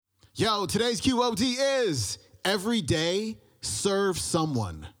Yo, today's QOD is every day serve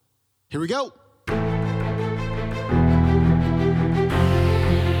someone. Here we go.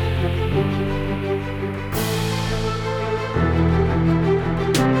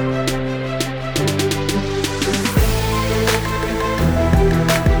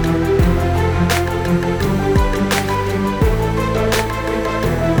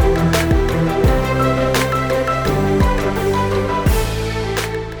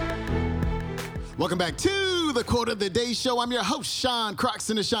 Welcome back to the Quote of the Day Show. I'm your host, Sean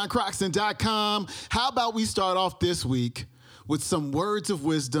Croxton of SeanCroxton.com. How about we start off this week with some words of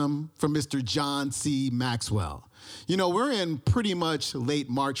wisdom from Mr. John C. Maxwell. You know, we're in pretty much late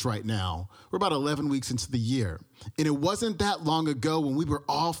March right now. We're about 11 weeks into the year. And it wasn't that long ago when we were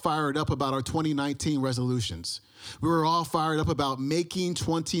all fired up about our 2019 resolutions. We were all fired up about making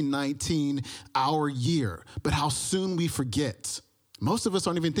 2019 our year. But how soon we forget. Most of us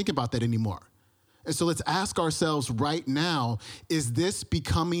aren't even thinking about that anymore. And so let's ask ourselves right now, is this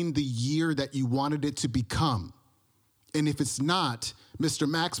becoming the year that you wanted it to become? And if it's not, Mr.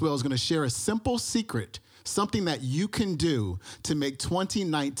 Maxwell is going to share a simple secret, something that you can do to make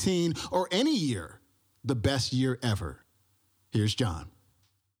 2019 or any year the best year ever. Here's John.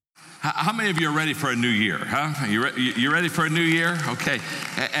 How many of you are ready for a new year, huh? You ready for a new year? Okay.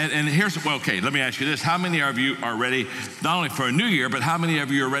 And here's, well, okay, let me ask you this. How many of you are ready not only for a new year, but how many of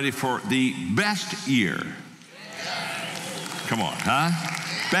you are ready for the best year? Come on, huh?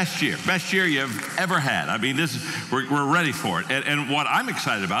 Best year you've ever had. I mean, we're ready for it. And what I'm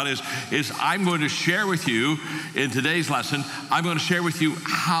excited about is I'm going to share with you in today's lesson, I'm going to share with you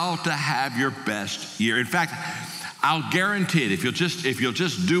how to have your best year. In fact, I'll guarantee it, if you'll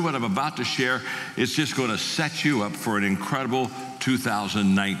just do what I'm about to share, it's just going to set you up for an incredible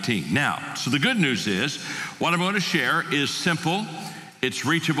 2019. Now, so the good news is, what I'm going to share is simple, it's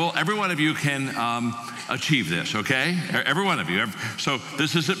reachable. Every one of you can achieve this, okay? Every one of you. So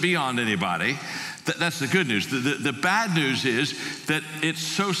this isn't beyond anybody. That's the good news. The bad news is that it's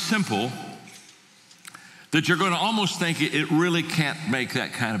so simple that you're going to almost think it really can't make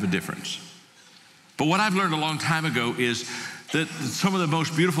that kind of a difference. But what I've learned a long time ago is that some of the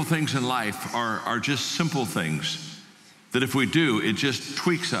most beautiful things in life are just simple things that if we do, it just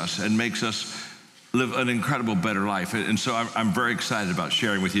tweaks us and makes us live an incredible, better life. And so I'm very excited about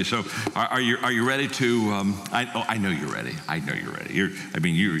sharing with you. So are you ready to, I know you're ready. I know you're ready.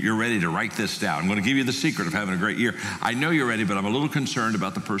 You're ready to write this down. I'm going to give you the secret of having a great year. I know you're ready, but I'm a little concerned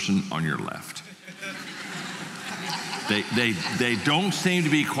about the person on your left. They don't seem to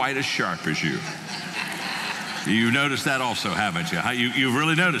be quite as sharp as you. You noticed that also, haven't you? You've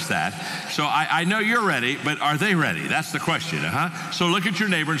really noticed that. So I know you're ready, but are they ready? That's the question, huh? So look at your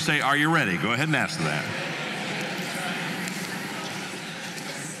neighbor and say, are you ready? Go ahead and ask that.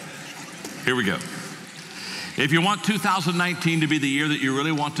 Here we go. If you want 2019 to be the year that you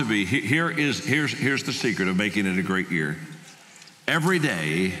really want to be, here's the secret of making it a great year. Every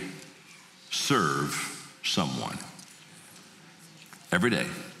day, serve someone. Every day.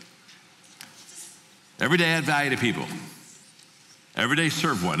 Every day add value to people. Every day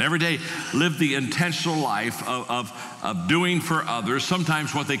serve one. Every day live the intentional life of doing for others,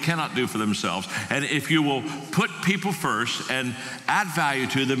 sometimes what they cannot do for themselves. And if you will put people first and add value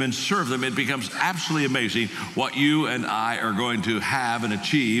to them and serve them, it becomes absolutely amazing what you and I are going to have and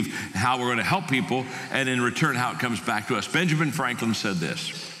achieve, how we're going to help people, and in return how it comes back to us. Benjamin Franklin said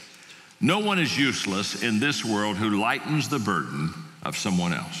this: no one is useless in this world who lightens the burden of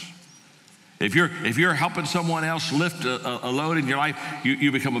someone else. If you're helping someone else lift a load in your life,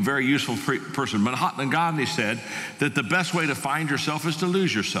 you become a very useful person. Mahatma Gandhi said that the best way to find yourself is to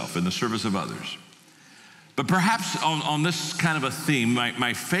lose yourself in the service of others. But perhaps on this kind of a theme,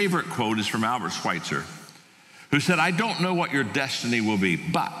 my favorite quote is from Albert Schweitzer, who said, I don't know what your destiny will be,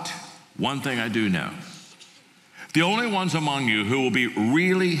 but one thing I do know. The only ones among you who will be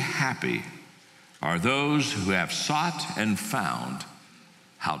really happy are those who have sought and found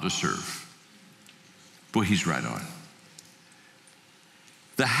how to serve. Boy, he's right on.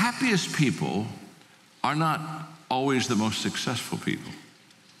 The happiest people are not always the most successful people,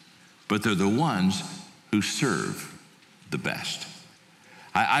 but they're the ones who serve the best.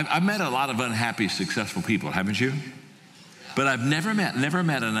 I've met a lot of unhappy, successful people, haven't you? But I've never met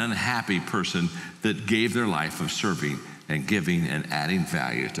an unhappy person that gave their life of serving and giving and adding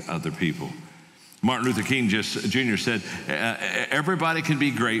value to other people. Martin Luther King Jr. said, everybody can be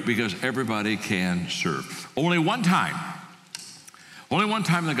great because everybody can serve. Only one time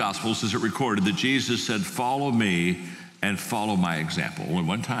in the Gospels is it recorded that Jesus said, follow me and follow my example. Only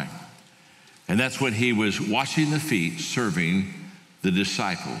one time. And that's when he was washing the feet, serving the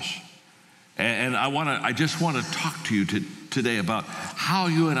disciples And I just want to talk to you today about how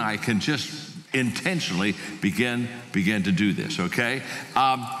you and I can just intentionally begin to do this, okay?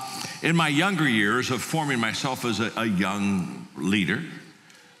 In my younger years of forming myself as a young leader,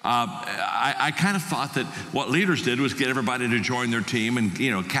 I kind of thought that what leaders did was get everybody to join their team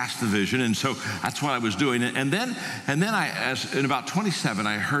and, cast the vision. And so that's what I was doing. And then in about 27,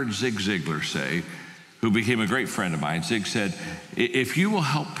 I heard Zig Ziglar say, who became a great friend of mine. Zig said, if you will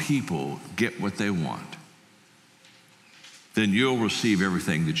help people get what they want, then you'll receive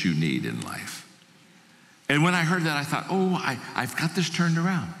everything that you need in life. And when I heard that, I thought, I've got this turned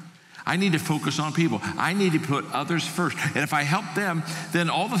around. I need to focus on people. I need to put others first. And if I help them,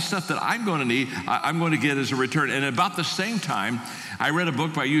 then all the stuff that I'm going to need, I'm going to get as a return. And about the same time, I read a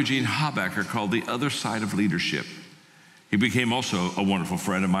book by Eugene Habacher called The Other Side of Leadership. He became also a wonderful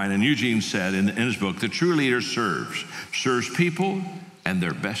friend of mine. And Eugene said in his book, the true leader serves people and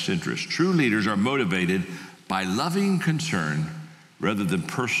their best interests. True leaders are motivated by loving concern rather than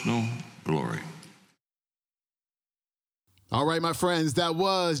personal glory. All right, my friends, that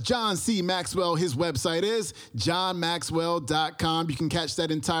was John C. Maxwell. His website is johnmaxwell.com. You can catch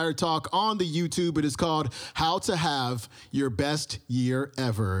that entire talk on the YouTube. It is called How to Have Your Best Year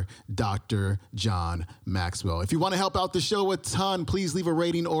Ever, Dr. John Maxwell. If you want to help out the show a ton, please leave a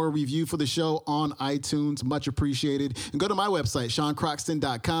rating or a review for the show on iTunes. Much appreciated. And go to my website,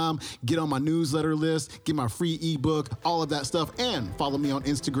 SeanCroxton.com. Get on my newsletter list, get my free ebook, all of that stuff. And follow me on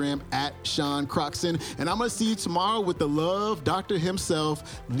Instagram at Sean Croxton. And I'm going to see you tomorrow with the love Doctor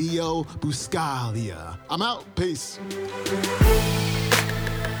himself, Leo Buscaglia. I'm out. Peace.